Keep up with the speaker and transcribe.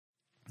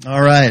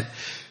All right.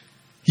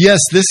 Yes,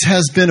 this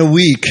has been a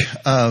week.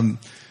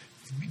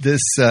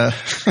 This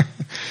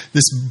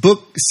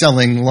book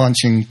selling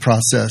launching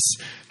process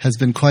has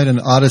been quite an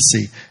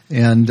odyssey,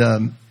 and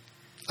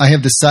I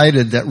have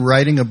decided that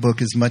writing a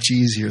book is much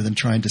easier than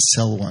trying to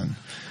sell one,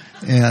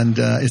 and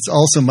it's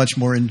also much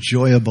more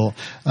enjoyable.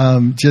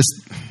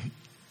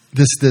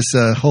 This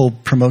whole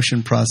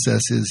promotion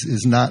process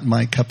is not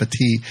my cup of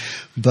tea,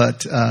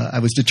 but I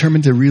was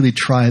determined to really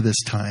try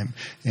this time,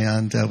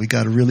 and we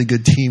got a really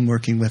good team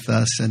working with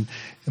us.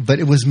 But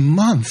it was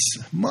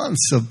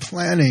months of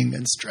planning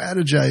and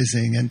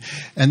strategizing,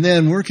 and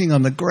then working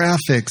on the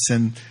graphics,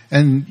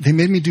 and they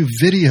made me do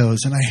videos,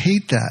 and I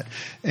hate that.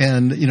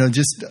 And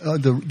just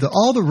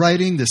all the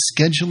writing, the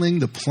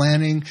scheduling, the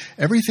planning,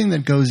 everything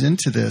that goes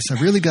into this.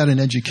 I really got an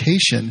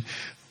education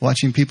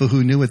watching people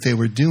who knew what they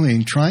were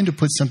doing, trying to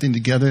put something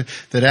together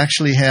that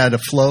actually had a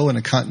flow and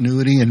a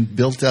continuity and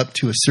built up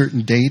to a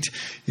certain date,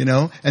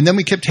 And then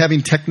we kept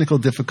having technical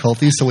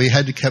difficulties, so we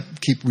had to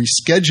keep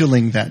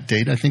rescheduling that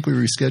date. I think we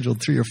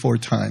rescheduled 3 or 4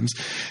 times.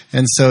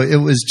 And so it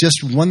was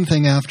just one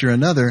thing after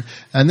another.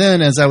 And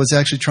then as I was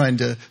actually trying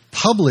to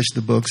publish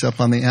the books up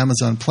on the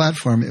Amazon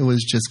platform, it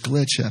was just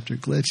glitch after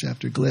glitch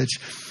after glitch.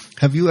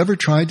 Have you ever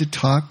tried to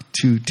talk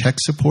to tech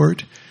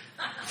support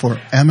for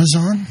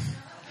Amazon?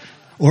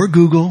 Or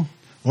Google,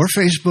 or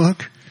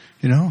Facebook,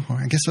 or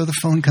I guess or the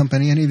phone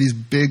company, any of these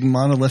big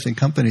monolithic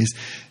companies.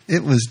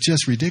 It was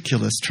just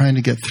ridiculous trying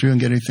to get through and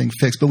get everything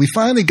fixed. But we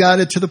finally got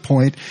it to the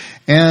point,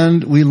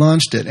 and we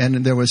launched it.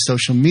 And there was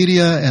social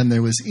media, and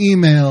there was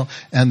email,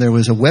 and there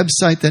was a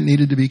website that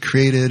needed to be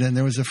created, and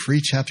there was a free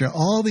chapter.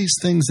 All these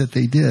things that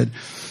they did,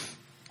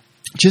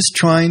 just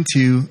trying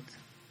to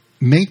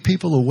make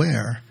people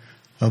aware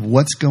of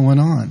what's going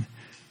on.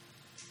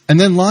 And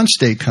then launch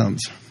day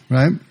comes,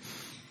 right?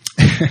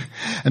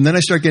 And then I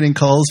start getting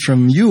calls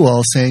from you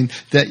all saying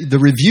that the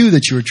review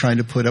that you were trying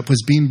to put up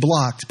was being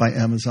blocked by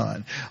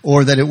Amazon,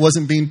 or that it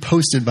wasn't being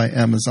posted by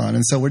Amazon.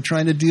 And so we're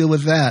trying to deal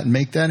with that and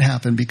make that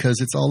happen,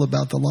 because it's all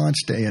about the launch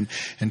day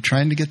and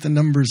trying to get the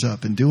numbers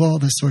up and do all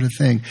this sort of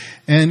thing.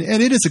 And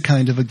it is a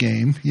kind of a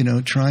game,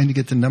 trying to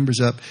get the numbers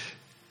up.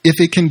 If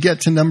it can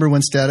get to number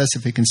 1 status,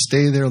 if it can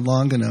stay there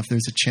long enough,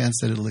 there's a chance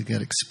that it'll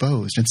get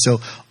exposed. And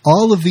so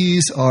all of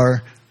these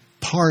are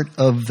part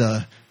of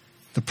the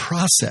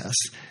process.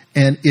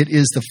 And it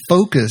is the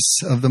focus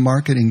of the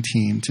marketing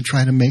team to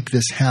try to make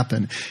this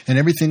happen. And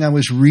everything I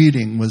was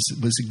reading was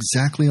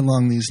exactly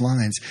along these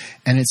lines.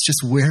 And it's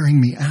just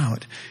wearing me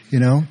out,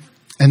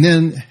 And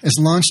then as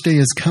launch day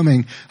is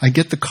coming, I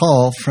get the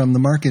call from the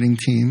marketing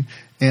team.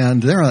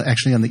 And they're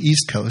actually on the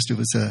East Coast. It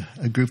was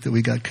a group that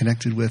we got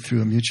connected with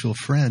through a mutual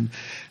friend.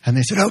 And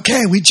they said,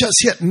 okay, we just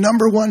hit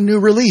number 1 new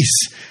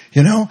release,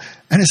 And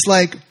it's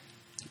like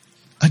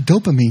a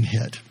dopamine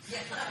hit.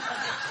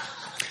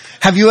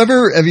 Have you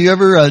ever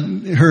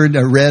heard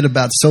or read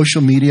about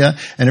social media?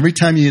 And every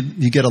time you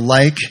get a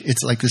like,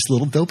 it's like this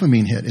little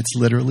dopamine hit. It's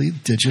literally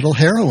digital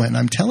heroin.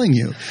 I'm telling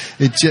you,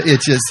 it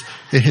hits you.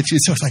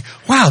 So it's like,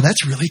 wow,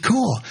 that's really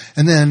cool.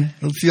 And then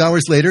a few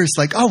hours later, it's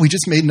like, oh, we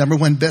just made number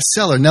 1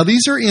 bestseller. Now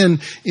these are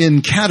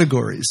in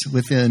categories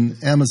within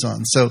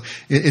Amazon, so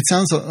it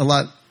sounds a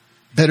lot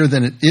better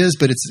than it is,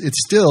 but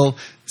it's still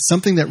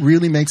something that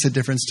really makes a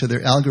difference to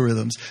their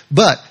algorithms.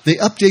 But they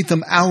update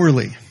them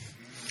hourly.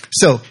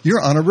 So you're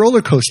on a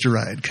roller coaster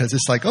ride, because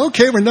it's like,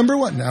 okay, we're number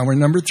 1. Now we're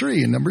number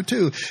 3 and number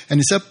 2.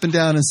 And it's up and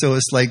down. And so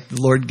it's like the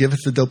Lord giveth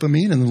the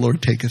dopamine and the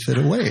Lord taketh it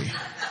away.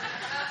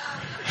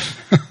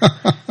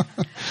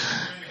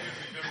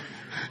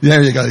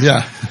 There you go.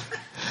 Yeah.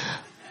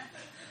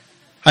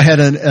 I had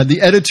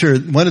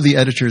one of the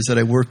editors that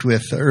I worked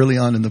with early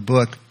on in the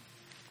book.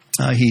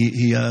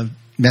 He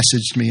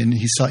messaged me, and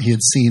he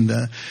had seen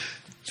the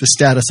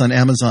status on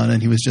Amazon,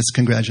 and he was just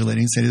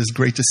congratulating, saying it was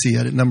great to see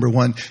it at number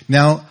 1.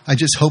 Now, I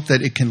just hope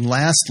that it can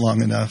last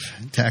long enough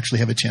to actually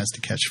have a chance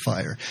to catch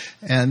fire.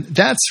 And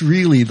that's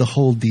really the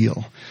whole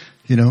deal.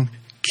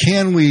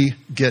 Can we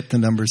get the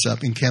numbers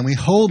up, and can we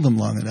hold them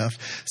long enough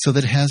so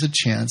that it has a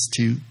chance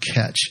to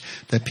catch,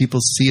 that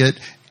people see it,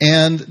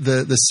 and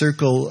the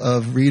circle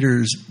of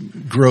readers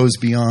grows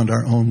beyond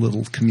our own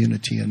little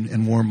community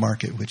and warm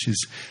market, which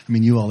is,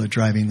 you all are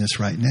driving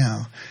this right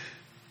now.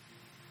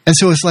 And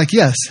so it's like,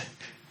 yes,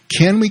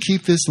 can we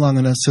keep this long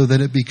enough so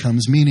that it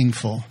becomes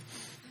meaningful?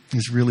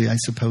 Is really, I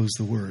suppose,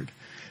 the word.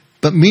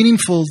 But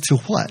meaningful to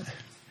what?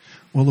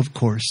 Well, of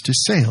course, to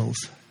sales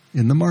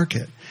in the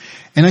market.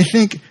 And I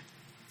think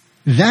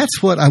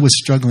that's what I was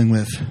struggling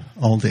with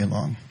all day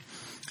long.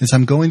 As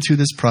I'm going through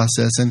this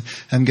process, and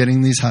I'm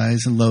getting these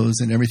highs and lows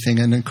and everything,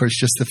 and of course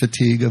just the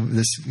fatigue of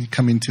this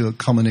coming to a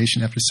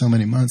culmination after so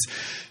many months.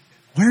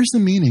 Where's the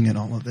meaning in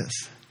all of this?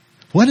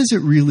 What does it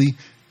really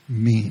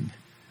mean?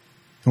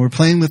 And we're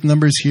playing with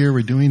numbers here,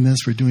 we're doing this,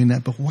 we're doing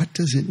that, but what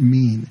does it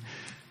mean?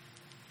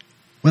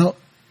 Well,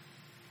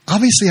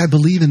 obviously I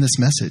believe in this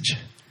message.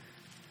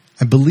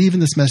 I believe in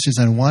this message,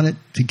 and I want it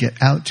to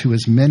get out to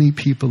as many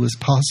people as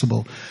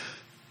possible.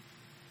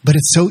 But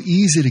it's so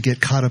easy to get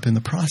caught up in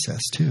the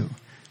process, too.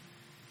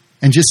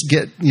 and just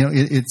get,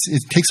 it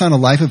takes on a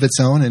life of its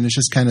own, and it's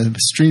just kind of a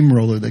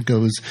steamroller that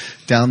goes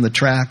down the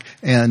track,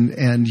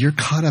 and you're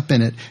caught up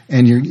in it,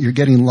 and you're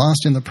getting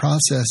lost in the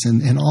process,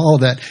 and all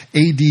that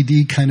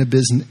ADD kind of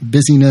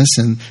busyness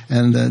and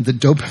the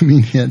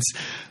dopamine hits.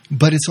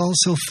 But it's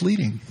also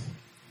fleeting.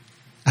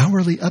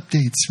 Hourly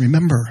updates,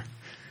 remember,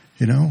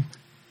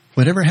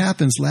 whatever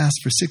happens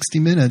lasts for 60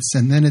 minutes,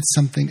 and then it's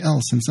something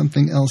else and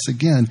something else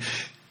again.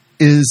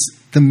 Is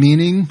the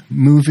meaning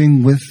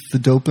moving with the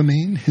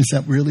dopamine? Is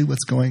that really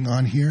what's going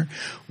on here?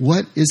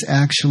 What is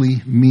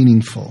actually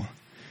meaningful?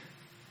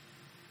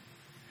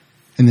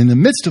 And in the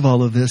midst of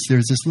all of this,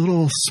 there's this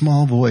little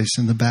small voice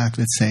in the back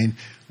that's saying,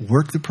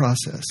 work the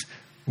process.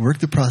 Work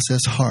the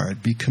process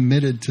hard. Be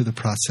committed to the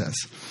process.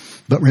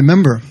 But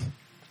remember,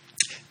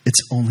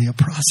 it's only a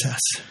process.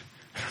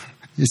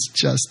 It's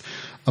just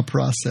a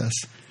process.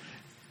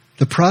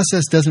 The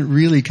process doesn't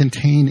really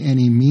contain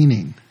any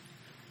meaning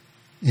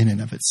in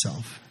and of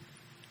itself.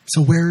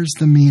 So where's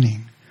the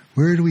meaning?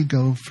 Where do we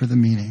go for the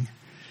meaning?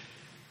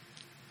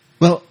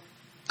 Well,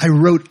 I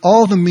wrote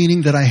all the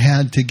meaning that I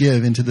had to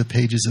give into the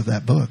pages of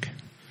that book.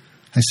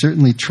 I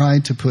certainly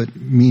tried to put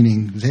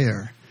meaning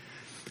there.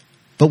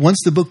 But once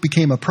the book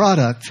became a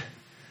product,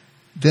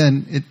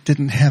 then it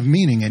didn't have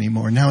meaning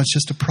anymore. Now it's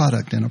just a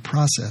product and a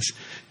process.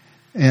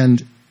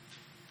 And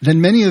then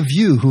many of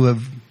you who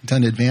have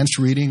done advanced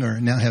reading or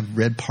now have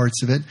read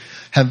parts of it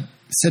have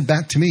said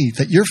back to me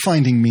that you're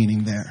finding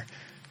meaning there.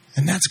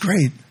 And that's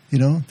great.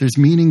 There's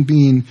meaning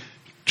being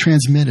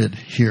transmitted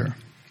here.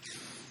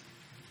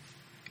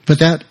 But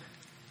that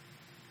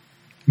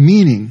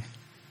meaning,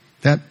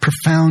 that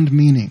profound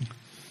meaning,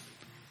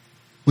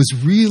 was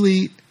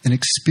really an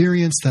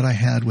experience that I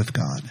had with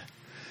God,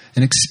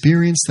 an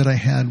experience that I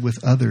had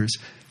with others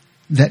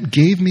that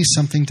gave me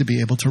something to be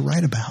able to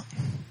write about.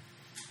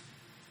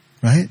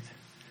 Right?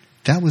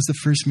 That was the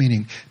first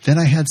meaning. Then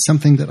I had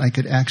something that I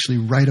could actually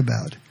write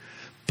about.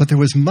 But there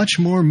was much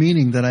more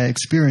meaning that I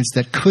experienced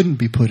that couldn't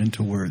be put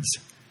into words.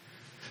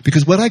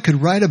 Because what I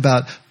could write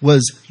about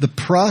was the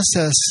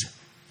process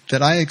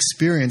that I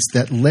experienced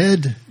that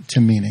led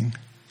to meaning.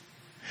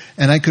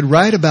 And I could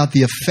write about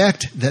the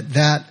effect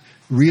that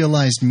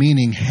realized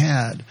meaning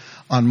had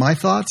on my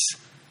thoughts,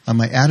 on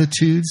my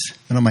attitudes,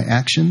 and on my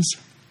actions.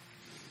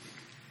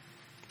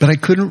 But I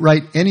couldn't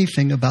write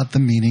anything about the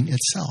meaning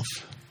itself.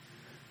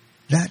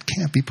 That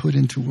can't be put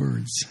into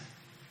words.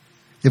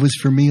 It was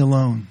for me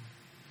alone.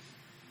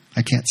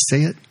 I can't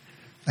say it.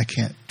 I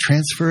can't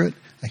transfer it.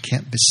 I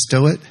can't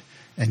bestow it.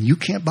 And you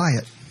can't buy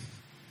it,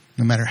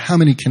 no matter how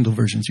many Kindle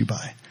versions you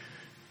buy.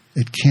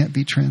 It can't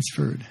be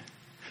transferred.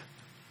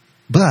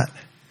 But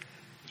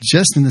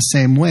just in the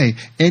same way,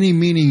 any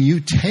meaning you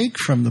take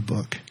from the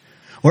book,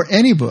 or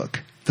any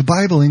book, the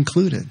Bible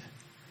included,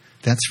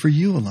 that's for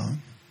you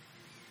alone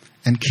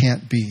and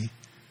can't be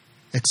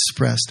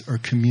expressed or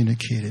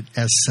communicated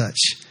as such.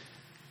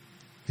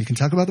 We can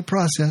talk about the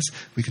process.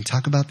 We can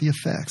talk about the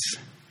effects.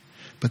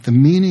 But the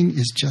meaning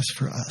is just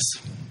for us.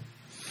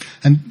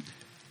 And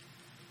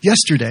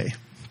yesterday,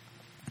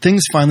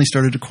 things finally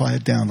started to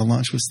quiet down. The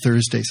launch was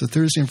Thursday. So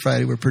Thursday and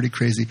Friday were pretty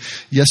crazy.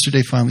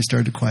 Yesterday finally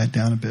started to quiet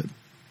down a bit.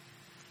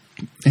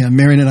 And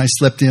Marion and I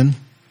slept in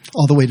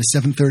all the way to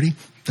 7:30.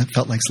 That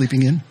felt like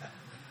sleeping in.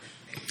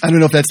 I don't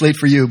know if that's late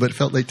for you, but it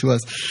felt late to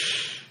us.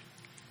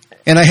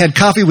 And I had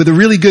coffee with a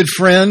really good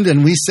friend,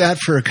 and we sat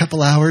for a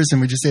couple hours,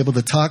 and we were just able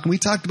to talk. And we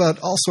talked about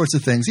all sorts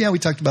of things. Yeah, we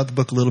talked about the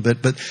book a little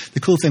bit, but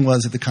the cool thing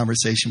was that the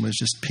conversation was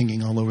just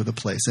pinging all over the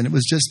place. And it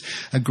was just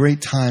a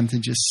great time to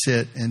just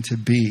sit and to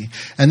be.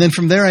 And then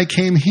from there, I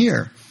came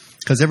here,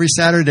 because every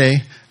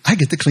Saturday, I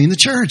get to clean the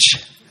church.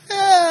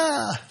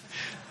 Yeah!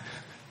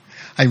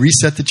 I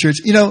reset the church.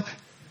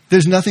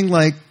 There's nothing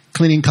like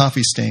cleaning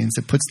coffee stains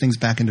that puts things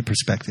back into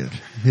perspective.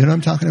 You know what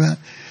I'm talking about?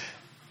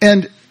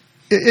 And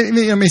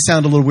it may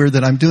sound a little weird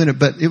that I'm doing it,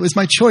 but it was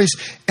my choice,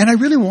 and I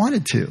really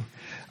wanted to.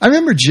 I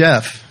remember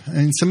Jeff,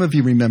 and some of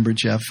you remember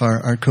Jeff,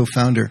 our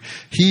co-founder.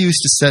 He used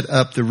to set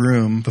up the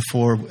room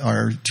before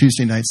our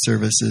Tuesday night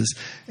services,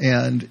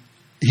 and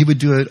he would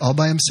do it all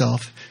by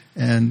himself.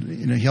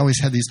 And he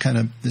always had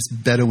this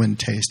Bedouin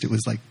taste. It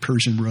was like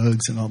Persian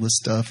rugs and all this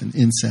stuff and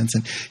incense,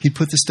 and he'd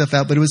put this stuff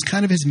out. But it was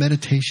kind of his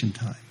meditation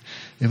time.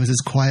 It was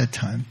his quiet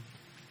time.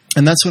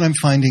 And that's what I'm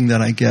finding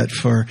that I get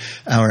for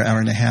hour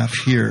and a half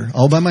here.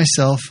 All by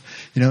myself.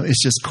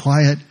 It's just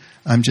quiet.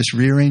 I'm just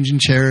rearranging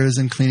chairs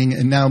and cleaning.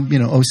 And now,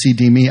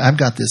 OCD me, I've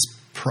got this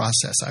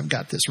process. I've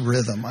got this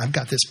rhythm. I've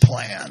got this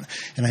plan.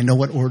 And I know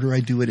what order I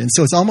do it in.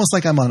 So it's almost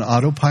like I'm on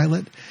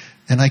autopilot.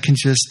 And I can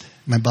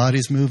my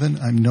body's moving.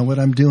 I know what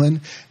I'm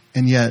doing.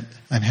 And yet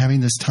I'm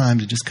having this time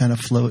to just kind of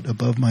float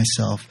above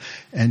myself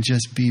and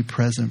just be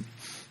present.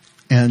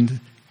 And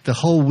the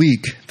whole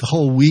weeks,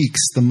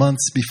 the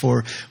months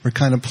before were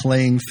kind of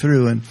playing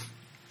through, and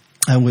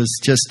I was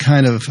just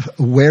kind of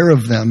aware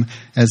of them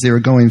as they were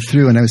going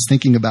through, and I was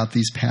thinking about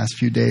these past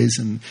few days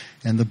and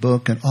the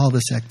book and all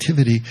this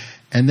activity,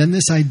 and then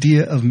this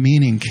idea of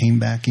meaning came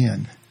back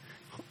in.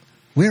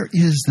 Where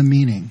is the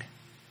meaning?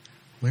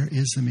 Where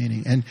is the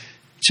meaning? And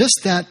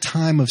just that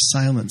time of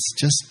silence,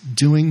 just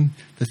doing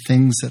the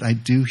things that I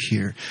do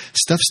here,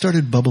 stuff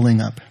started bubbling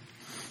up,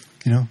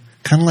 kind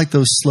of like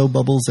those slow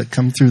bubbles that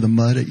come through the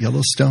mud at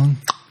Yellowstone.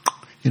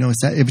 It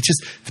was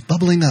just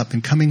bubbling up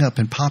and coming up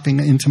and popping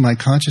into my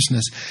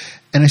consciousness.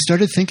 And I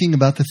started thinking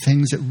about the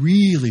things that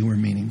really were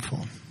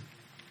meaningful.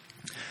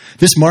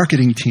 This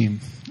marketing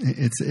team,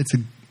 it's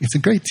a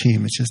great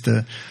team.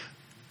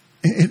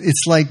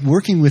 It's like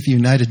working with the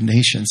United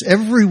Nations.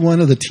 Every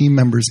one of the team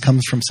members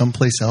comes from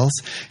someplace else.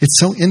 It's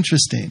so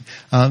interesting.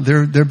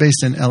 They're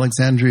based in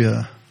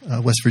Alexandria,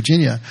 West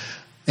Virginia,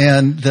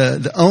 and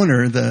the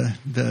owner,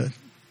 the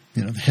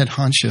head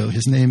honcho,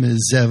 his name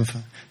is Zev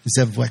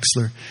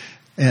Wexler,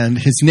 and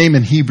his name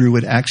in Hebrew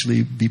would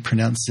actually be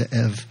pronounced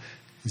Ze'ev,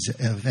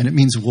 and it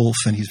means wolf,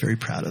 and he's very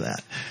proud of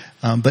that.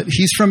 But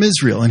he's from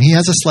Israel, and he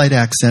has a slight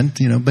accent,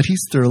 but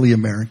he's thoroughly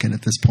American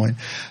at this point.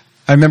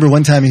 I remember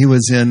one time he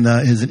was in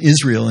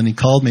Israel, and he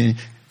called me,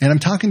 and I'm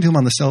talking to him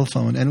on the cell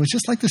phone, and it was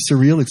just like this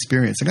surreal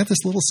experience. I got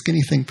this little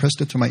skinny thing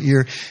pressed up to my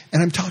ear,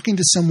 and I'm talking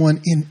to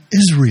someone in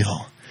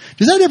Israel.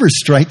 Does that ever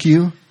strike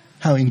you,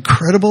 how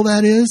incredible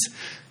that is?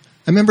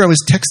 I remember I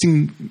was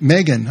texting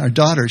Megan, our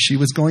daughter. She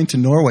was going to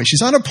Norway.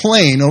 She's on a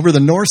plane over the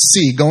North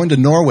Sea going to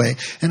Norway,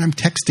 and I'm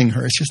texting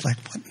her. It's just like,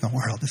 what in the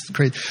world? This is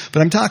crazy.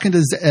 But I'm talking to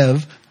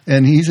Zev,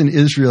 and he's in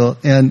Israel,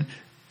 and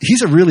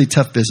he's a really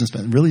tough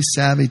businessman, really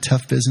savvy,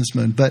 tough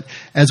businessman. But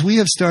as we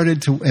have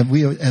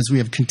as we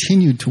have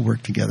continued to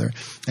work together,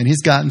 and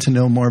he's gotten to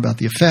know more about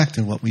the effect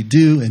and what we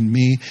do and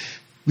me,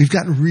 we've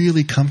gotten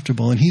really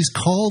comfortable. And he's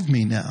called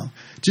me now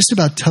just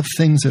about tough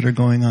things that are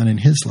going on in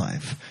his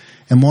life,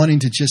 and wanting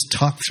to just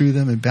talk through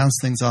them and bounce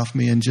things off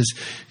me, and just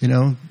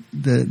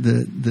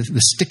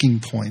the sticking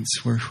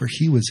points where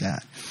he was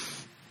at.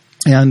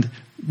 And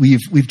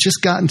we've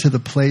just gotten to the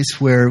place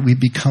where we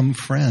become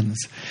friends.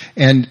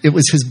 And it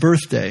was his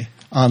birthday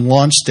on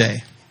launch day.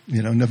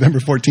 November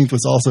 14th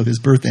was also his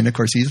birthday. And of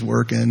course, he's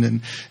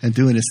working and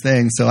doing his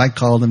thing. So I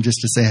called him just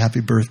to say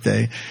happy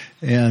birthday.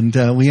 And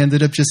we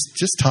ended up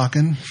just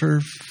talking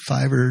for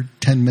 5 or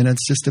 10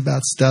 minutes just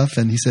about stuff.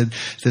 And he said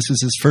this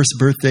was his first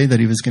birthday that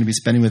he was going to be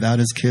spending without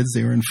his kids.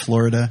 They were in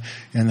Florida.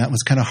 And that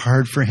was kind of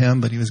hard for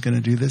him, but he was going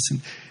to do this.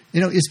 And,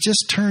 it's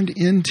just turned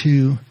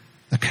into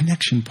a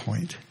connection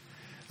point.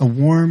 A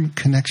warm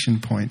connection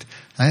point.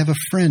 I have a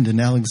friend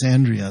in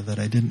Alexandria that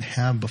I didn't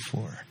have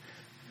before.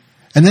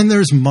 And then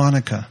there's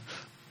Monica.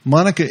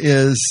 Monica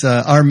is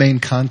our main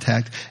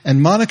contact. And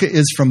Monica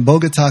is from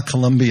Bogota,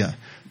 Colombia.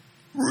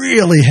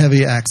 Really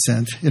heavy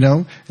accent,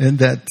 and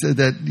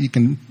that you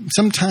can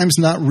sometimes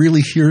not really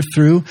hear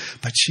through.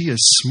 But she is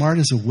smart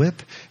as a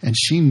whip, and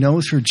she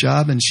knows her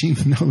job, and she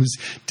knows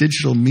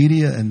digital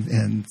media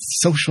and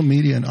social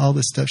media and all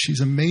this stuff.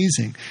 She's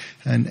amazing,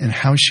 and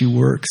how she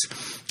works.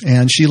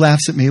 And she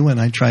laughs at me when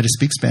I try to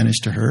speak Spanish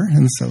to her,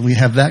 and so we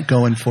have that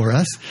going for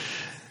us.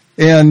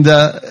 And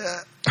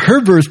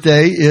her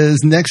birthday is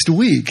next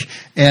week,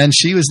 and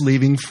she was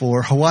leaving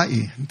for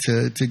Hawaii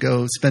to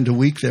go spend a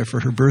week there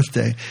for her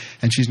birthday,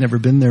 and she's never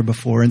been there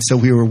before. And so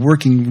we were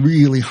working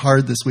really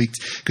hard this week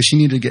because she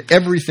needed to get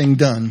everything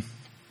done,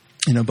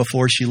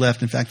 before she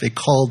left. In fact, they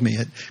called me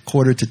at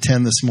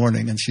 9:45 this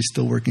morning, and she's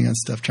still working on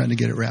stuff, trying to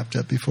get it wrapped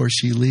up before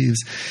she leaves.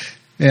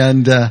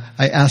 And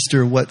I asked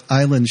her what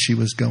island she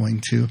was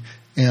going to,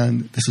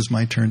 and this was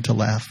my turn to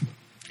laugh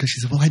because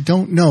she said, well, I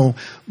don't know,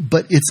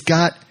 but it's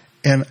got...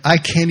 And I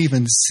can't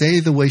even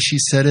say the way she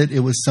said it. It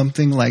was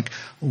something like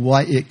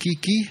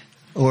Waikiki,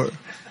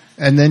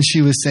 and then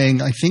she was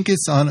saying, I think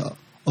it's on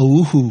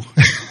Oahu.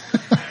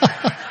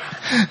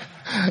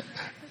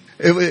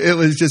 It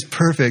was just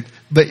perfect.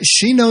 But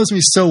she knows me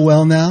so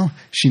well now.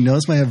 She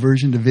knows my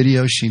aversion to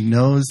video. She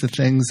knows the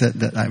things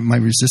that my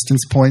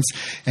resistance points,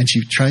 and she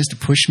tries to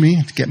push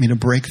me to get me to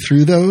break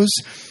through those.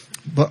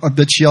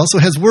 But she also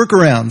has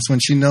workarounds when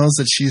she knows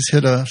that she's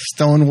hit a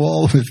stone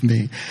wall with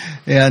me.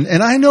 And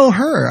I know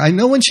her. I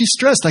know when she's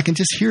stressed. I can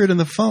just hear it in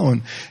the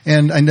phone.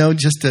 And I know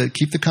just to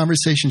keep the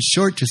conversation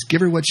short, just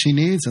give her what she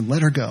needs and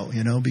let her go,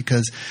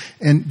 because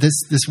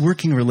this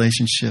working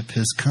relationship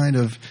has kind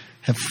of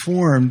have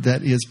formed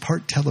that is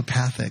part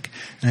telepathic.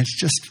 And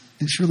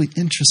it's really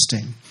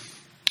interesting.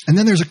 And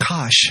then there's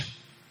Akash.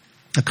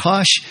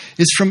 Akash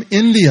is from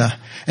India,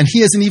 and he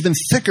has an even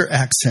thicker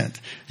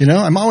accent.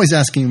 I'm always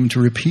asking him to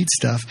repeat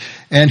stuff.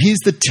 And he's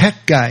the tech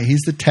guy.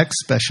 He's the tech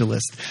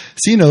specialist.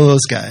 So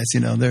those guys,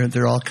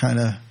 they're all kind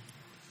of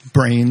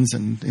brains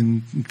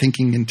and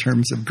thinking in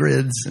terms of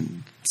grids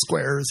and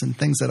squares and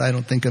things that I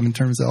don't think of in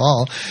terms of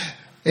all.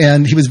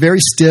 And he was very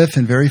stiff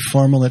and very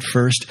formal at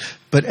first.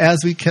 But as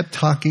we kept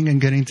talking and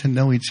getting to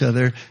know each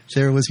other,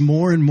 there was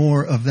more and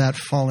more of that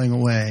falling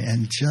away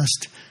and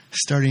just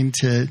starting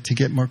to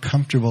get more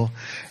comfortable.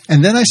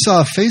 And then I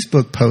saw a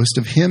Facebook post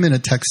of him in a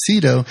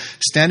tuxedo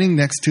standing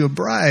next to a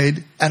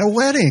bride at a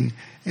wedding.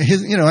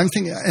 I'm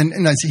thinking,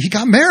 and I said, he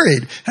got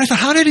married. And I thought,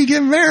 how did he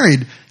get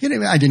married?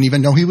 I didn't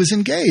even know he was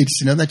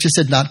engaged. That just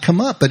had not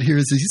come up. But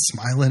he's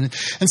smiling.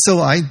 And so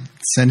I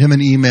sent him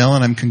an email,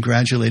 and I'm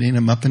congratulating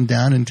him up and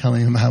down and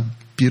telling him how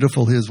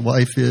beautiful his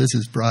wife is,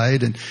 his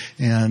bride, and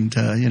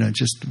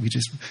we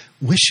just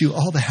wish you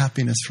all the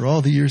happiness for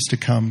all the years to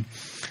come,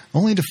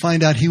 only to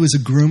find out he was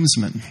a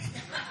groomsman.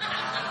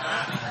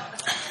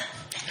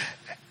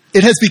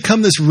 It has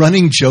become this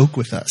running joke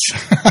with us.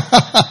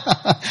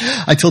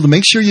 I told him,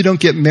 make sure you don't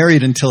get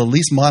married until at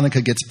least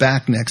Monica gets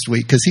back next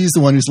week, because he's the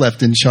one who's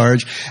left in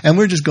charge. And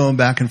we're just going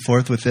back and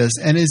forth with this.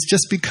 And it's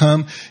just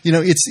become,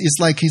 it's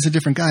like he's a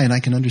different guy, and I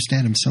can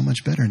understand him so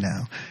much better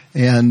now.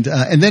 And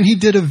then he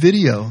did a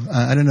video.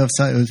 I don't know if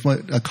it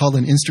was called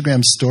an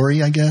Instagram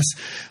story, I guess.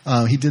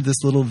 He did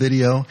this little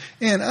video.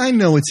 And I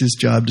know it's his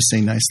job to say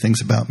nice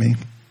things about me.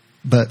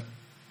 But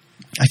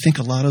I think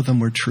a lot of them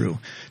were true,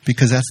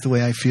 because that's the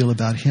way I feel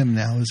about him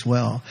now as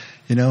well.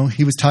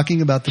 He was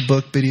talking about the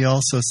book, but he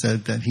also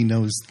said that he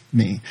knows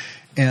me.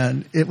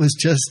 And it was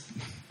just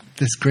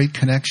this great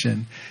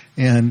connection.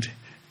 And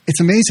it's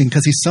amazing,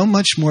 because there's so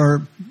much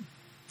more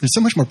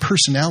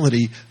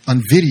personality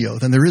on video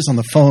than there is on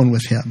the phone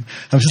with him.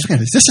 I was just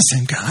looking, is this the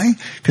same guy?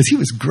 Because he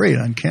was great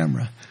on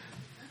camera.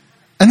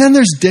 And then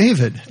there's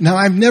David. Now,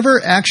 I've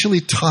never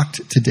actually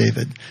talked to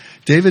David.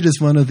 David is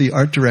one of the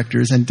art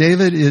directors, and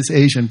David is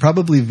Asian,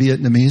 probably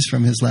Vietnamese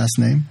from his last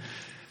name.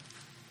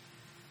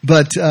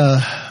 But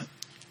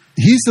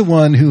he's the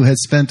one who has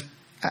spent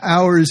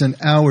hours and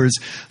hours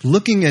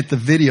looking at the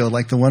video,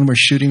 like the one we're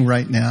shooting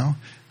right now.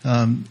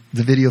 The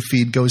video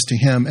feed goes to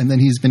him, and then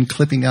he's been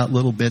clipping out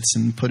little bits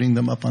and putting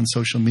them up on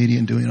social media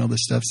and doing all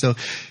this stuff. So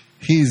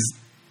he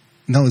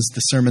knows the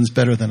sermons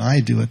better than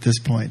I do at this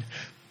point.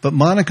 But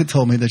Monica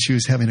told me that she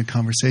was having a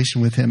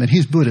conversation with him, and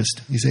he's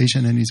Buddhist. He's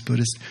Asian and he's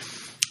Buddhist.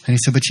 And he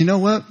said, but you know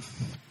what?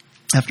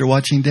 After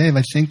watching Dave,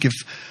 I think if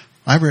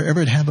I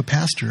ever have a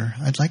pastor,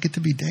 I'd like it to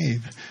be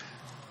Dave.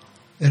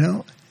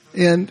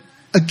 And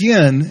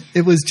again,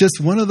 it was just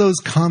one of those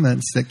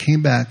comments that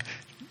came back,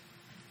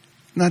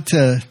 not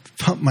to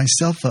pump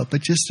myself up,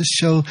 but just to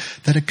show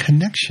that a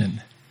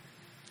connection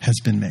has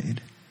been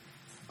made.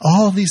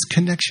 All these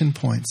connection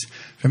points,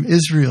 from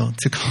Israel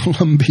to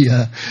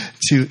Colombia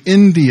to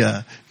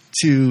India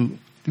to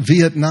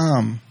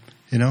Vietnam,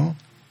 and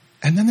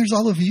then there's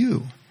all of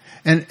you.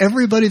 And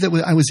everybody that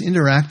I was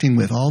interacting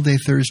with all day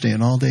Thursday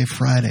and all day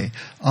Friday,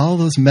 all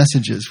those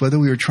messages, whether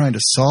we were trying to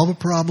solve a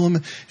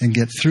problem and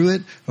get through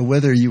it, or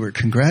whether you were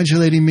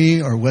congratulating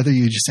me, or whether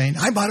you were just saying,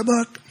 I bought a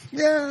book.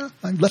 Yeah,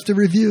 I left a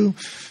review.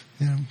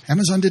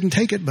 Amazon didn't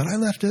take it, but I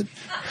left it.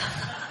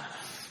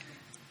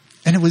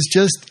 And it was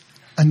just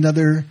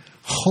another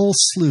whole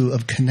slew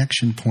of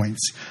connection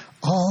points,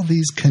 all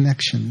these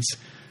connections.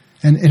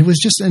 And it was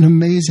just an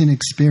amazing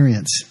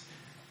experience.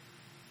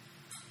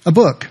 A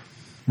book,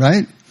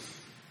 right?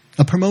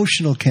 A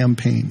promotional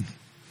campaign,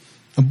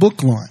 a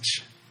book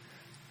launch.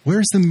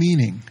 Where's the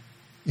meaning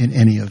in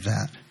any of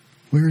that?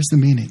 Where is the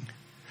meaning?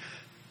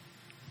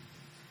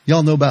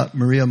 Y'all know about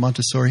Maria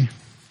Montessori?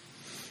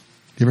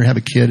 You ever have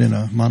a kid in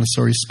a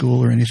Montessori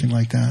school or anything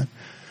like that?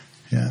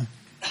 Yeah.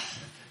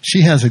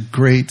 She has a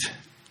great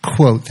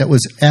quote that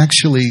was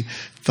actually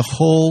the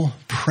whole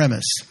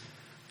premise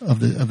of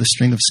the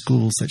string of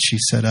schools that she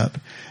set up.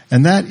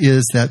 And that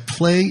is that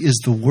play is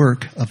the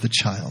work of the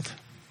child.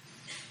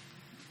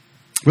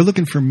 We're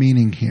looking for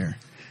meaning here.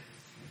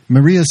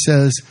 Maria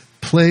says,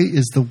 play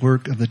is the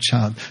work of the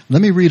child.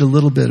 Let me read a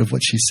little bit of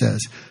what she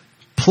says.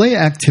 Play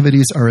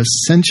activities are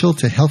essential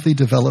to healthy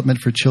development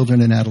for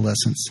children and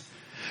adolescents.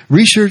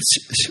 Research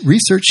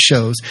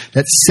shows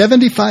that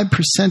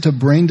 75% of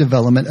brain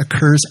development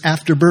occurs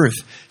after birth.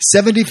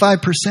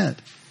 75%.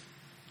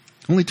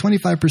 Only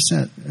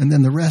 25%. And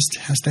then the rest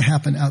has to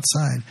happen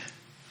outside.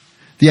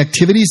 The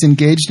activities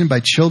engaged in by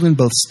children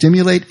both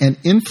stimulate and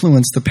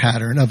influence the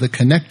pattern of the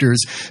connectors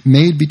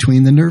made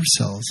between the nerve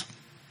cells.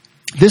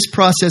 This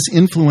process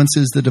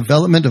influences the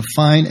development of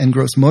fine and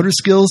gross motor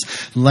skills,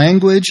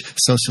 language,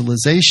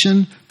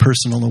 socialization,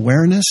 personal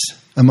awareness,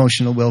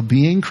 emotional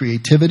well-being,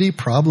 creativity,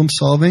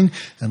 problem-solving,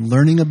 and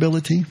learning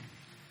ability.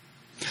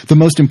 The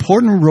most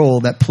important role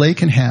that play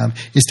can have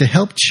is to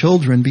help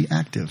children be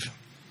active,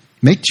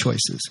 make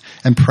choices,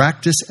 and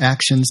practice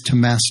actions to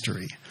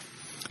mastery.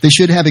 They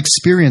should have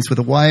experience with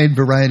a wide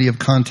variety of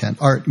content,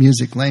 art,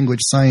 music, language,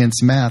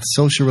 science, math,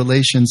 social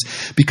relations,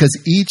 because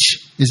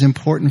each is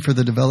important for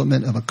the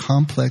development of a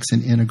complex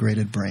and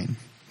integrated brain.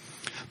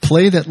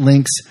 Play that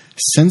links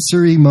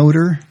sensory,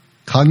 motor,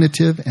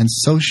 cognitive, and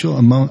social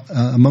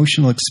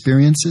emotional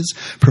experiences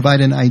provide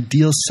an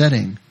ideal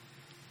setting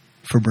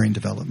for brain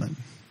development.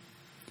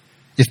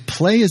 If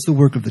play is the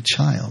work of the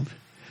child,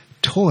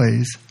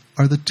 toys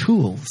are the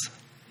tools.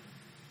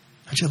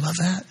 Don't you love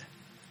that?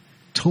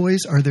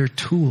 Toys are their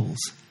tools.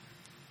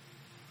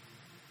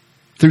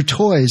 Through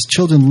toys,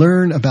 children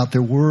learn about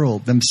their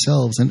world,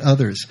 themselves, and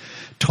others.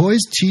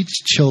 Toys teach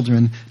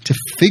children to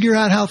figure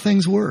out how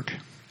things work,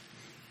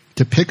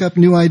 to pick up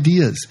new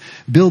ideas,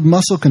 build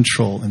muscle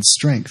control and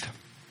strength,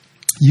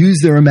 use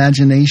their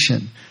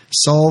imagination,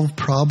 solve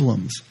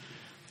problems,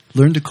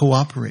 learn to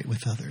cooperate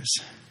with others.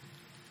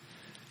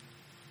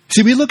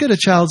 See, we look at a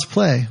child's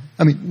play.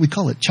 We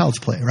call it child's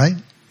play, right?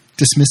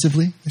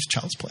 Dismissively, it's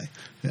child's play.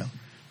 Yeah.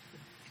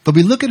 But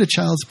we look at a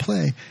child's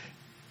play,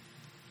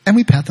 and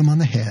we pat them on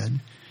the head,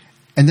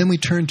 and then we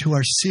turn to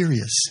our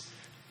serious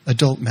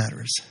adult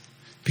matters.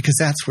 Because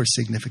that's where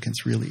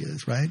significance really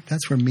is, right?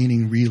 That's where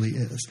meaning really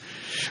is.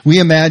 We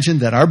imagine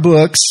that our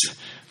books,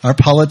 our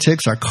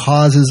politics, our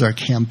causes, our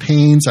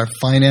campaigns, our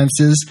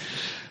finances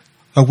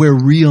are where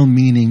real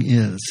meaning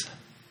is,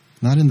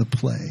 not in the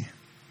play.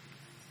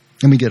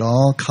 And we get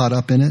all caught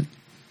up in it,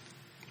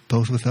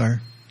 both with our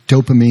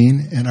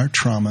dopamine and our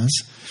traumas.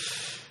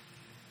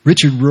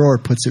 Richard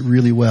Rohr puts it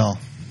really well.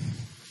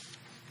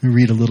 Let me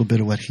read a little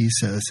bit of what he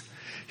says.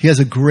 He has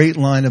a great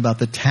line about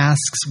the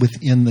tasks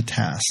within the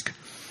task.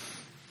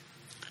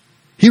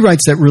 He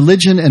writes that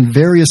religion and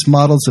various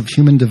models of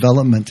human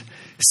development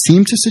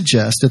seem to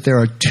suggest that there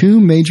are two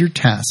major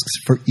tasks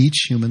for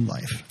each human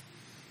life.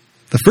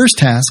 The first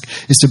task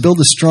is to build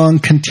a strong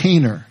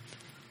container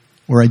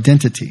or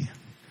identity.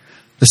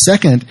 The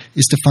second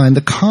is to find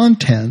the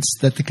contents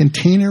that the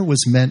container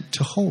was meant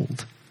to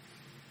hold.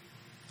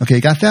 Okay,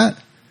 you got that?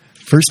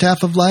 First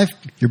half of life,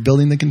 you're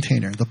building the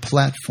container, the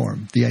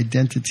platform, the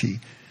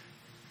identity.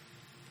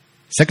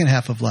 Second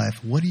half of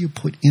life, what do you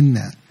put in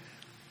that?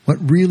 What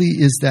really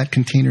is that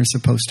container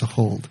supposed to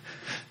hold?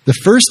 The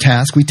first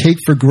task we take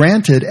for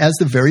granted as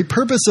the very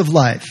purpose of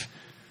life.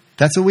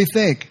 That's what we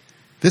think.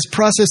 This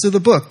process of the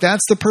book,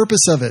 that's the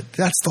purpose of it.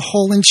 That's the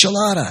whole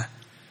enchilada.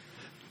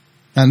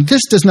 And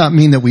this does not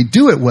mean that we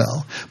do it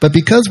well, but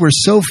because we're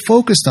so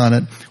focused on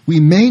it, we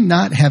may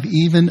not have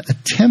even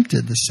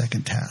attempted the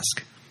second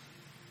task.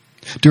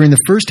 During the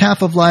first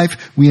half of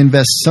life, we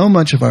invest so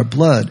much of our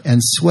blood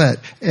and sweat,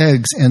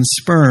 eggs and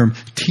sperm,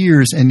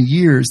 tears and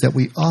years that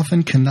we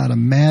often cannot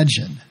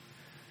imagine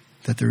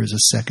that there is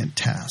a second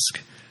task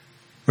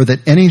or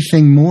that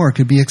anything more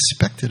could be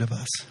expected of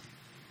us.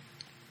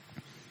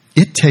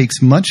 It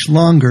takes much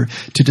longer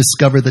to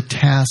discover the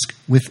task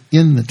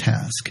within the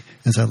task,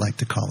 as I like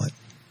to call it.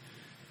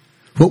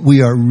 What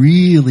we are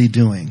really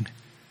doing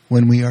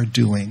when we are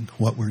doing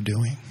what we're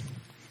doing.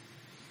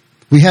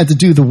 We had to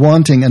do the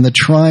wanting and the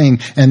trying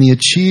and the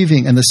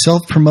achieving and the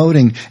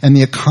self-promoting and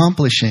the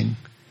accomplishing.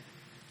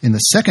 In the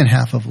second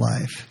half of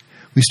life,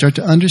 we start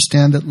to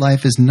understand that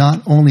life is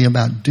not only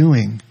about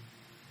doing,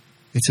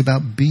 it's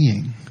about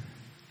being.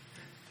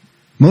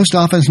 Most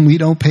often we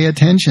don't pay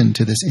attention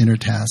to this inner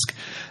task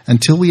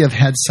until we have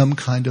had some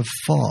kind of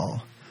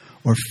fall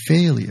or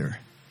failure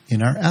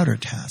in our outer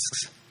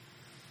tasks.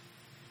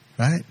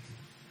 Right?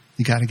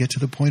 You got to get to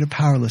the point of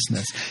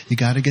powerlessness. You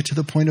got to get to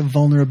the point of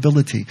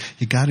vulnerability.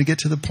 You got to get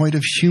to the point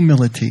of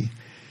humility.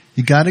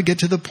 You got to get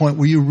to the point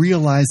where you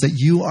realize that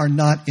you are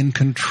not in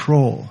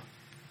control.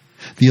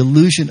 The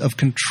illusion of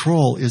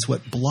control is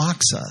what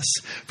blocks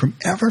us from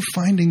ever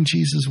finding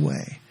Jesus'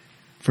 way,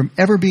 from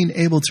ever being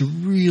able to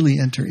really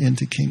enter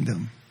into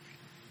kingdom.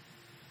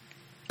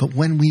 But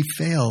when we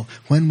fail,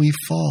 when we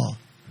fall,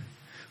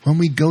 when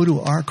we go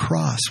to our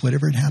cross,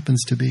 whatever it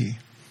happens to be,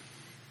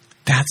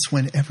 that's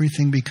when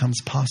everything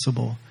becomes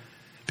possible,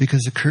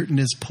 because the curtain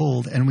is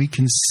pulled and we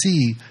can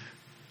see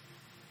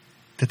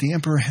that the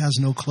emperor has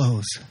no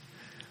clothes.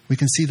 We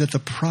can see that the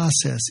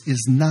process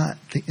is not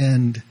the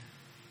end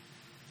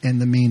and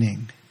the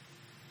meaning,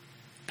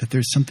 that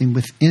there's something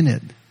within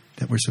it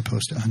that we're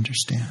supposed to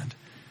understand.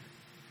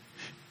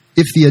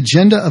 If the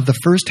agenda of the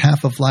first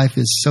half of life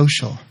is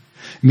social,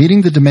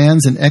 meeting the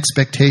demands and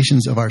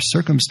expectations of our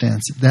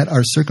circumstances that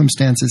our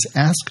circumstances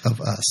ask of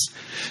us,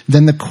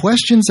 then the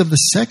questions of the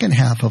second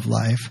half of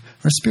life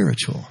are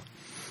spiritual,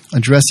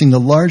 addressing the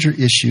larger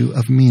issue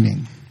of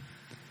meaning.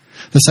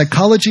 The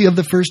psychology of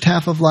the first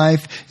half of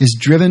life is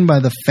driven by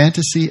the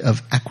fantasy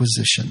of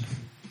acquisition,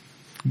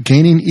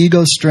 gaining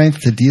ego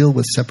strength to deal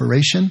with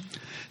separation,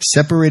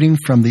 separating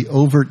from the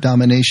overt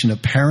domination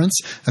of parents,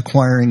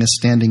 acquiring a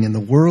standing in the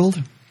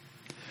world.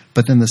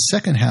 But then the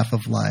second half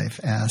of life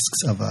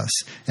asks of us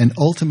and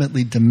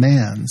ultimately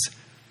demands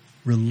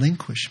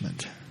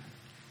relinquishment.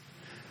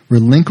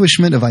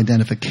 Relinquishment of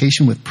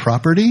identification with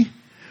property,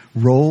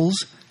 roles,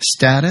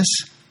 status,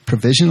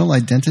 provisional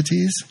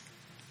identities,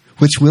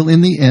 which will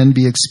in the end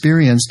be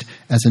experienced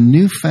as a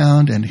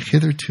newfound and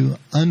hitherto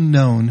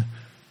unknown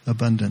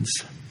abundance.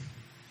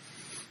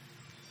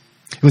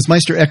 It was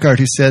Meister Eckhart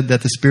who said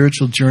that the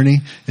spiritual journey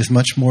is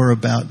much more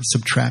about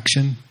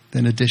subtraction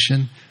than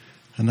addition.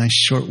 A nice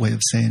short way of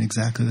saying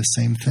exactly the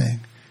same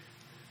thing.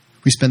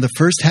 We spend the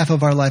first half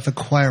of our life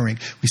acquiring.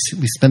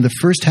 We spend the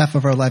first half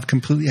of our life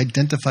completely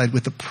identified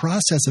with the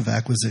process of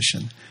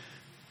acquisition.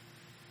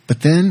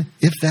 But then,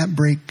 if that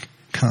break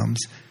comes,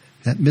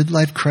 that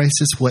midlife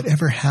crisis,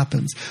 whatever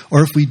happens,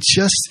 or if we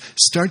just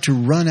start to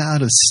run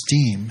out of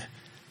steam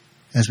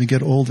as we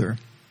get older,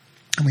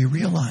 and we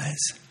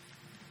realize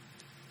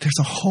there's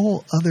a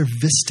whole other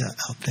vista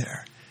out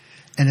there,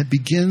 and it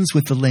begins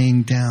with the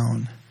laying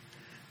down,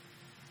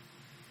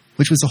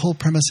 which was the whole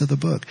premise of the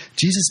book.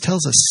 Jesus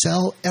tells us,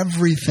 sell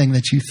everything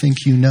that you think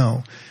you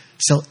know.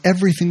 Sell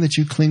everything that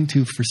you cling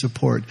to for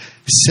support.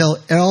 Sell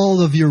all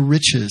of your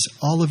riches,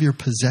 all of your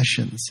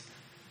possessions,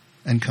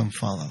 and come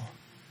follow.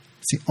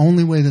 It's the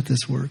only way that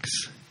this works.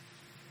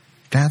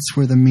 That's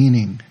where the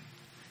meaning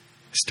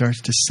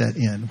starts to set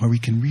in, where we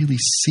can really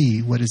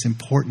see what is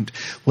important,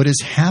 what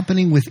is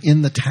happening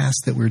within the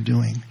task that we're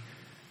doing.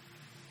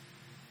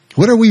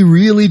 What are we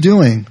really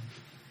doing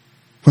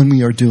when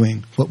we are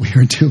doing what we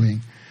are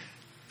doing?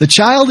 The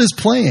child is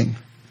playing,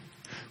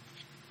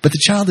 but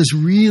the child is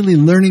really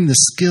learning the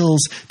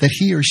skills that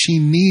he or she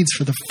needs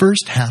for the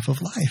first half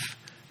of life,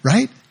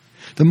 right?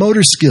 The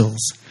motor skills,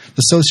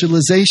 the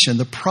socialization,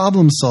 the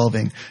problem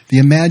solving, the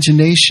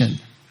imagination.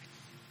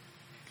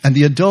 And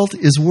the adult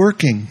is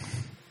working.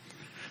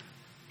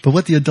 But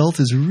what the adult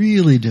is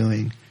really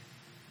doing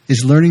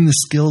is learning the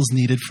skills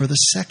needed for the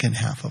second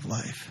half of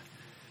life.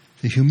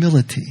 The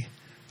humility,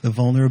 the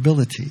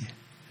vulnerability,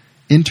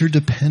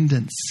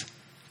 interdependence,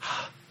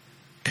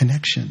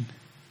 connection.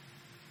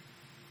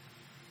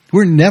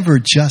 We're never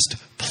just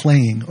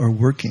playing or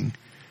working.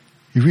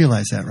 You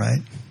realize that,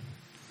 right?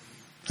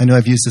 I know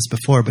I've used this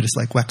before, but it's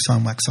like wax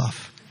on, wax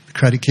off. The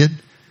Karate Kid,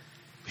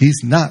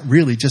 he's not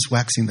really just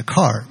waxing the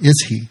car,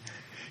 is he?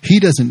 He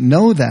doesn't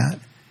know that.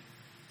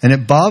 And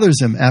it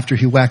bothers him after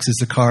he waxes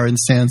the car and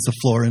sands the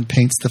floor and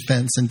paints the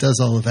fence and does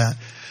all of that,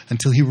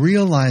 until he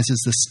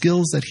realizes the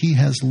skills that he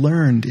has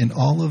learned in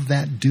all of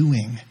that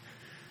doing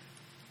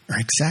are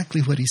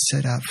exactly what he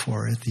set out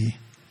for at the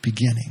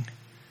beginning.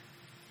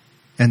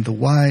 And the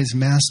wise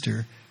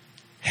master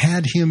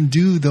had him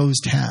do those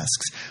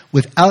tasks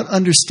without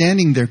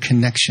understanding their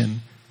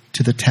connection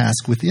to the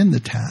task within the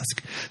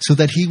task, so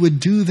that he would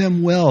do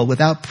them well,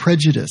 without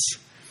prejudice,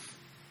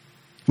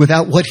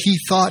 without what he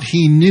thought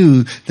he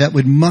knew that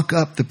would muck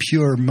up the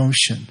pure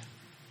motion.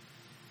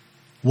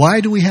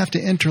 Why do we have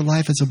to enter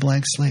life as a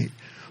blank slate?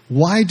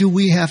 Why do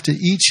we have to,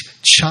 each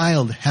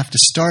child have to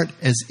start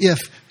as if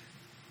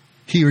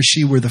he or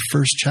she were the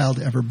first child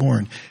ever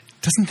born?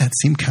 Doesn't that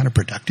seem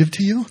counterproductive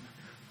to you?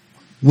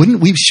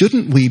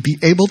 Shouldn't we be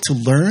able to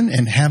learn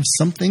and have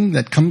something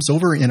that comes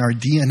over in our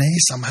DNA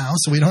somehow,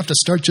 so we don't have to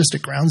start just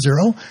at ground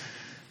zero?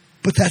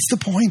 But that's the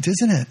point,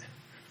 isn't it?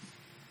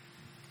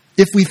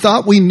 If we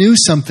thought we knew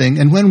something,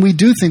 and when we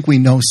do think we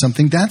know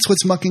something, that's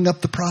what's mucking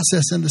up the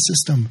process and the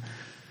system.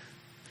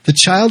 The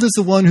child is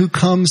the one who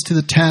comes to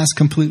the task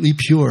completely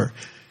pure,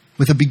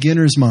 with a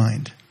beginner's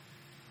mind,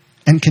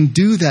 and can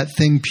do that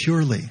thing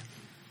purely,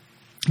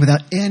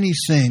 without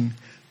anything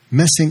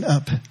messing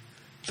up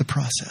the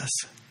process.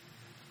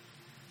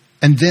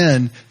 And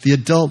then the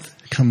adult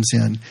comes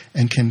in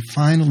and can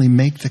finally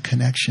make the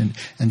connection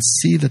and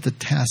see that the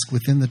task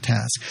within the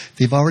task,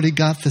 they've already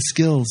got the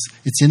skills.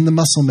 It's in the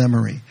muscle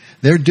memory.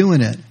 They're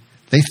doing it.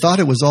 They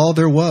thought it was all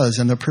there was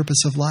and the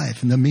purpose of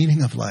life and the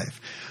meaning of life,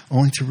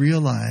 only to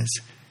realize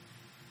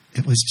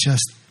it was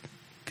just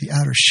the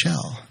outer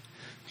shell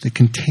that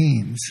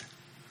contains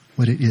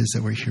what it is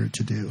that we're here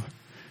to do.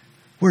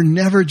 We're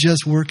never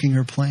just working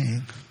or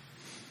playing.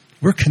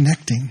 We're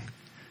connecting.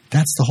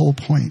 That's the whole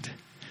point.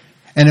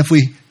 And if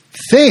we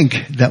think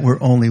that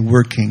we're only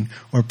working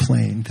or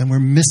playing, then we're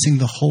missing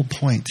the whole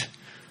point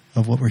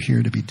of what we're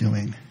here to be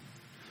doing.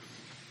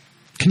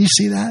 Can you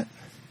see that?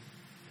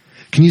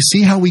 Can you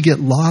see how we get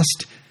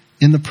lost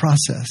in the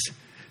process?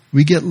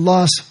 We get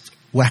lost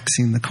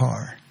waxing the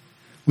car.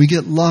 We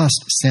get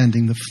lost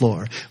sanding the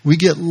floor. We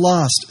get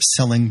lost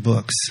selling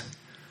books.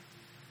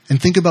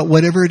 And think about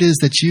whatever it is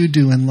that you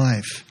do in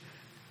life.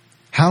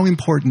 How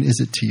important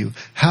is it to you?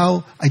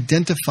 How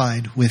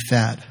identified with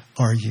that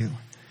are you?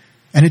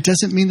 And it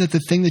doesn't mean that the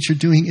thing that you're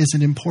doing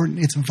isn't important.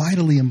 It's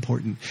vitally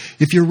important.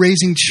 If you're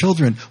raising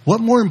children,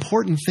 what more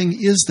important thing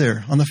is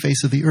there on the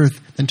face of the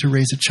earth than to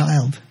raise a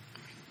child?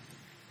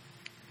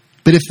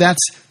 But if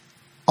that's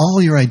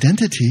all your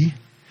identity,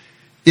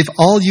 if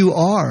all you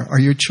are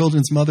your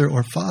children's mother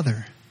or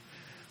father,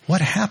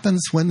 what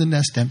happens when the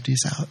nest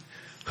empties out?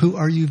 Who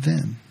are you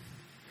then?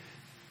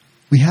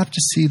 We have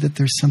to see that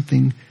there's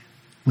something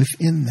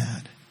within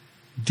that,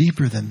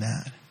 deeper than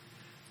that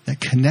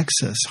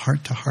connects us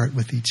heart to heart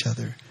with each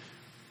other.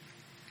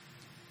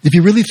 If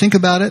you really think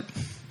about it,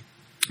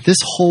 this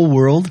whole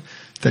world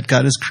that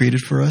God has created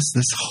for us,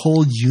 this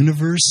whole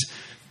universe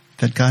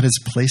that God has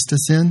placed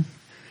us in,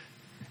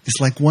 is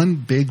like one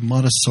big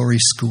Montessori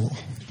school.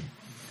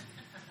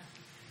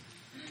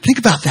 Think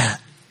about that.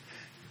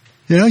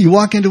 You know, you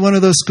walk into one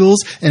of those schools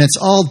and it's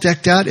all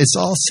decked out. It's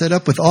all set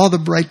up with all the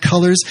bright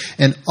colors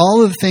and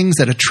all of the things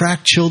that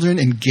attract children,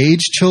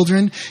 engage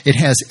children. It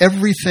has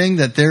everything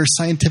that their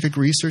scientific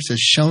research has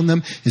shown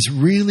them is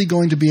really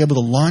going to be able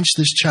to launch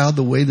this child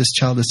the way this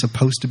child is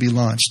supposed to be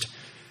launched.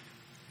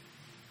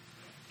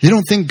 You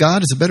don't think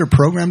God is a better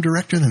program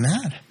director than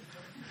that?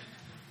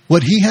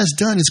 What he has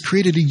done is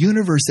created a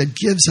universe that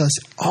gives us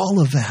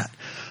all of that,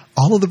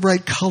 all of the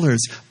bright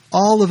colors,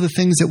 all of the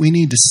things that we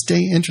need to stay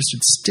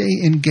interested, stay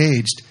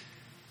engaged.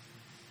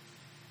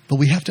 But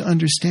we have to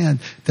understand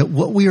that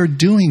what we are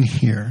doing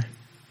here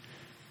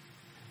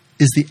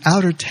is the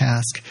outer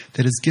task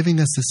that is giving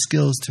us the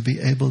skills to be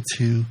able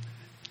to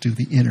do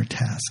the inner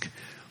task.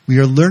 We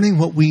are learning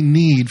what we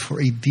need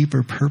for a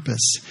deeper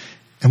purpose,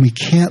 and we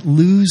can't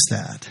lose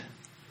that,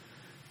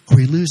 or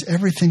we lose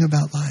everything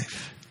about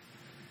life.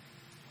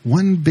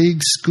 One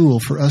big school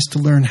for us to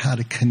learn how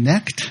to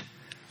connect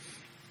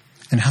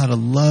and how to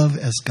love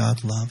as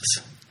God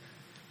loves.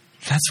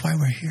 That's why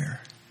we're here.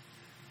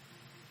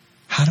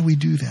 How do we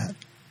do that?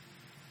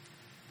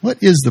 What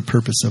is the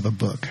purpose of a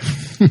book?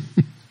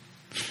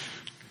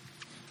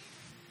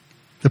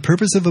 The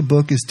purpose of a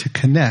book is to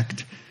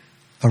connect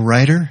a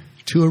writer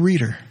to a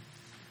reader.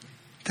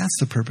 That's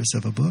the purpose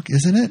of a book,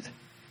 isn't it?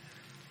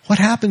 What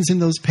happens in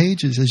those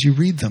pages as you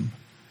read them?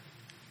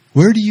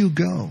 Where do you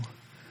go?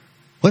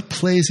 What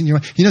plays in your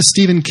mind? You know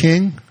Stephen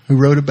King, who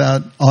wrote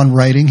about on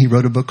writing, he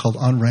wrote a book called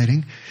On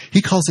Writing.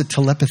 He calls it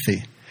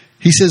telepathy.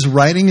 He says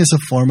writing is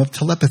a form of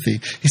telepathy.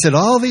 He said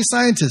all these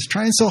scientists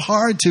trying so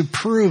hard to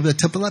prove that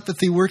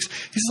telepathy works.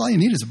 He says all you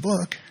need is a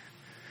book.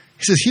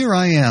 He says, here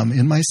I am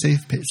in my safe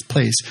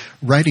place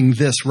writing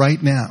this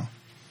right now.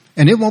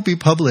 And it won't be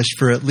published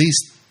for at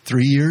least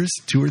 3 years,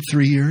 2 or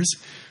 3 years.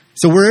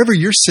 So wherever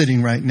you're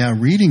sitting right now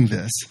reading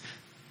this,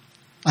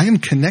 I am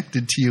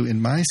connected to you in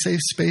my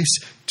safe space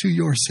to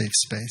your safe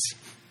space.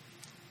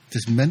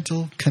 This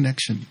mental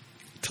connection,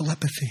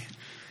 telepathy.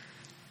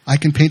 I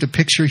can paint a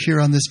picture here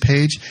on this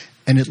page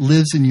and it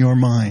lives in your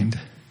mind.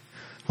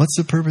 What's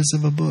the purpose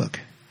of a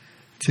book?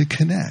 To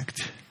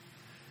connect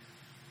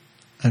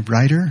a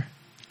writer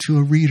to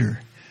a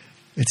reader.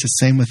 It's the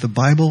same with the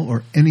Bible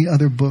or any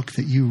other book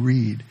that you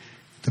read.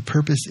 The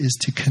purpose is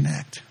to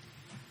connect.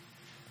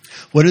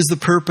 What is the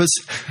purpose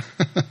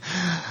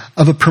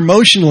of a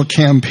promotional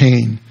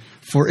campaign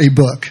for a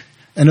book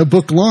and a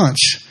book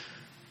launch?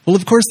 Well,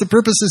 of course, the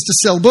purpose is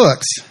to sell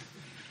books.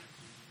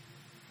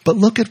 But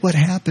look at what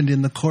happened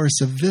in the course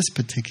of this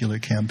particular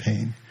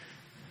campaign.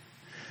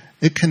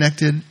 It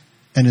connected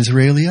an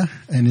Israeli,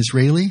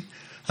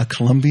 a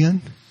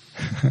Colombian,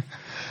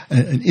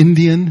 an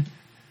Indian,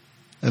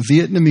 a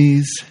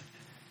Vietnamese,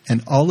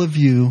 and all of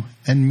you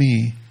and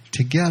me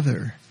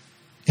together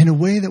in a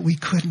way that we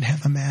couldn't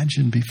have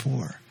imagined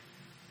before.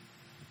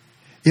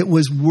 It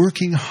was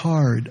working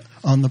hard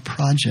on the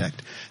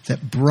project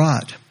that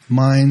brought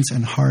minds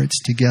and hearts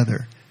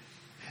together.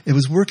 It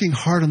was working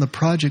hard on the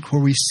project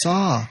where we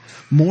saw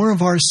more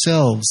of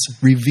ourselves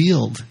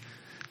revealed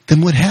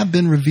than would have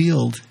been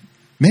revealed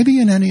maybe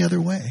in any other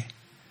way.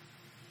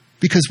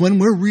 Because when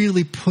we're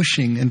really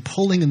pushing and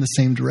pulling in the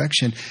same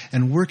direction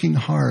and working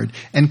hard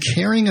and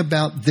caring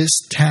about this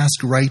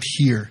task right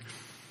here,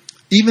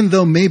 even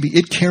though maybe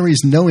it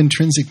carries no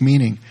intrinsic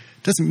meaning,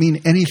 doesn't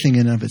mean anything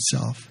in and of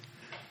itself.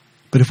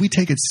 But if we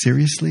take it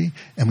seriously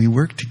and we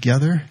work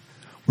together,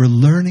 we're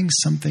learning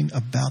something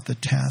about the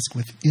task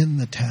within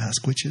the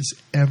task, which is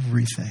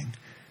everything.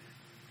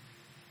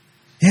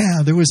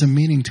 Yeah, there was a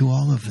meaning to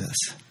all of this.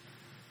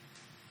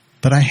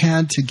 But I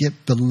had to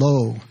get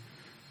below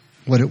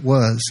what it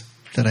was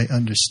that I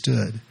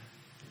understood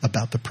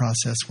about the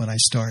process when I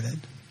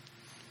started.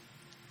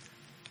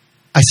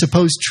 I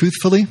suppose,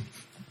 truthfully,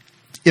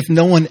 if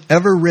no one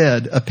ever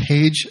read a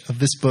page of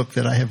this book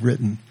that I have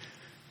written,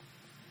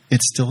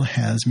 it still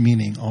has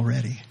meaning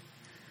already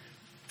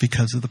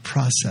because of the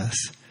process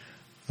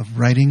of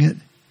writing it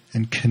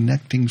and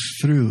connecting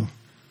through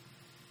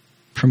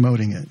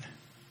promoting it.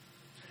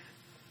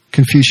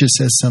 Confucius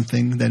says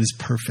something that is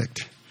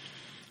perfect.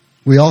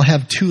 We all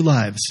have 2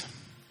 lives.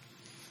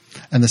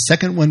 And the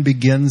second one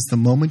begins the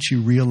moment you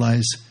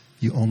realize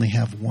you only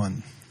have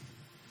one.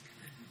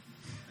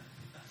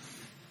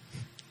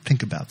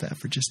 Think about that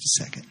for just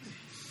a second.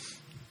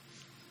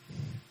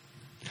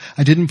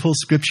 I didn't pull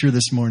scripture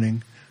this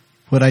morning.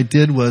 What I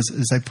did was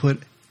I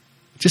put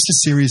just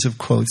a series of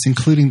quotes,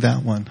 including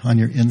that one on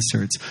your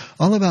inserts,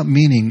 all about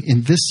meaning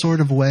in this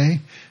sort of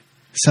way.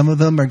 Some of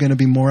them are going to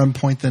be more on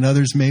point than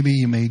others. Maybe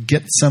you may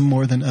get some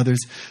more than others.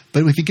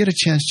 But if you get a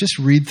chance, just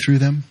read through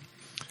them.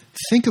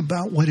 Think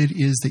about what it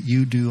is that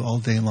you do all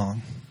day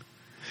long.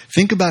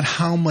 Think about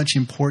how much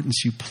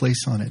importance you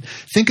place on it.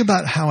 Think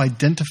about how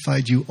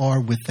identified you are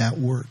with that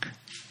work.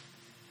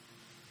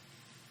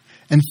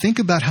 And think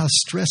about how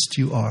stressed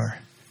you are.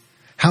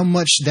 How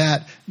much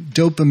that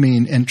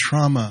dopamine and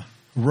trauma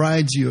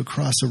rides you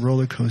across a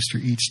roller coaster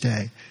each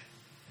day.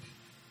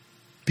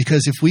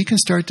 Because if we can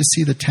start to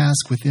see the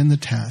task within the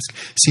task,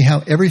 see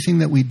how everything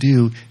that we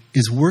do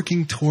is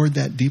working toward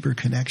that deeper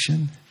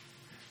connection,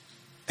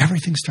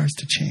 everything starts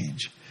to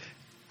change.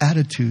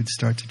 Attitudes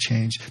start to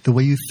change. The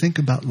way you think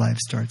about life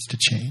starts to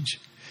change.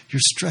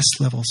 Your stress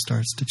level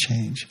starts to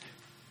change.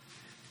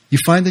 You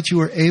find that you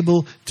are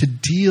able to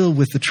deal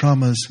with the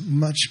traumas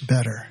much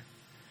better.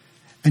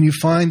 And you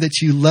find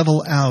that you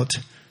level out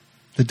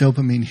the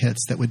dopamine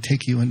hits that would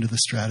take you into the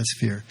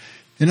stratosphere.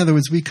 In other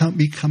words, we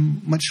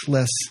become much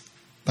less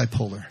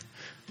bipolar.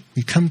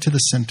 We come to the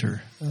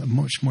center, a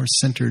much more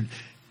centered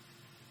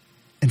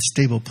and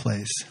stable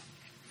place.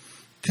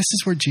 This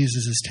is where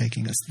Jesus is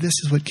taking us. This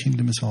is what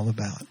kingdom is all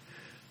about.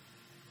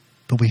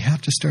 But we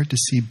have to start to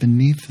see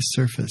beneath the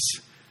surface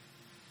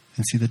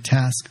and see the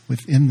task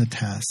within the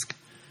task.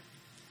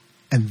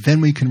 And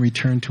then we can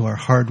return to our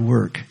hard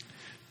work,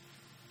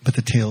 but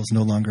the tail's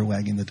no longer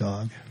wagging the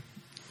dog.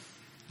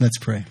 Let's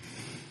pray.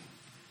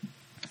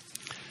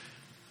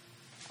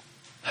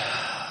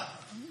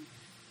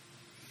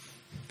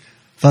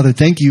 Father,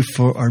 thank you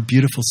for our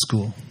beautiful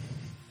school.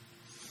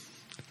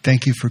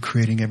 Thank you for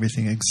creating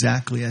everything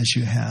exactly as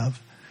you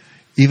have.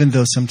 Even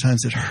though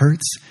sometimes it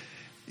hurts,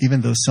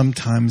 even though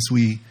sometimes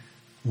we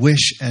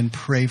wish and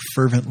pray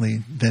fervently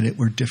that it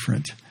were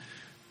different.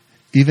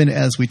 Even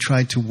as we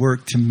try to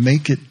work to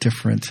make it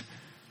different,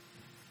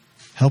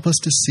 help us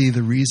to see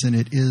the reason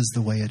it is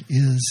the way it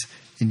is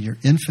in your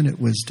infinite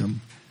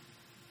wisdom.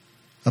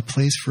 A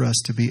place for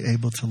us to be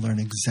able to learn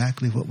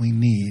exactly what we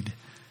need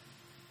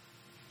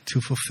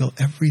to fulfill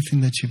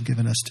everything that you've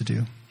given us to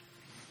do.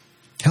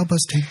 Help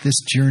us take this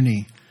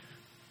journey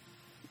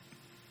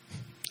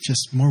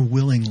just more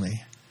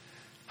willingly.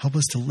 Help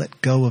us to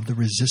let go of the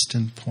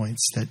resistance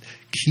points that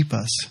keep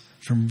us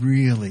from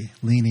really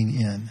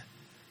leaning in.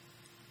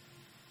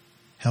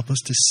 Help us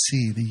to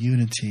see the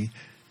unity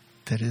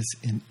that is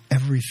in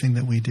everything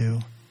that we do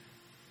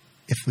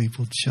if we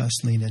will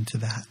just lean into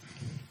that.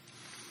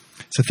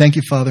 So thank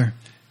you, Father.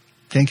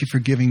 Thank you for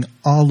giving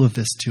all of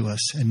this to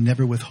us and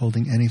never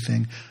withholding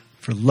anything,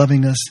 for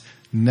loving us.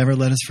 Never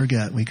let us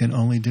forget we can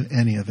only do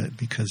any of it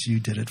because you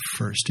did it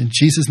first. In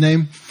Jesus'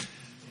 name,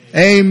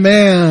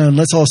 amen.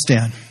 Let's all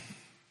stand.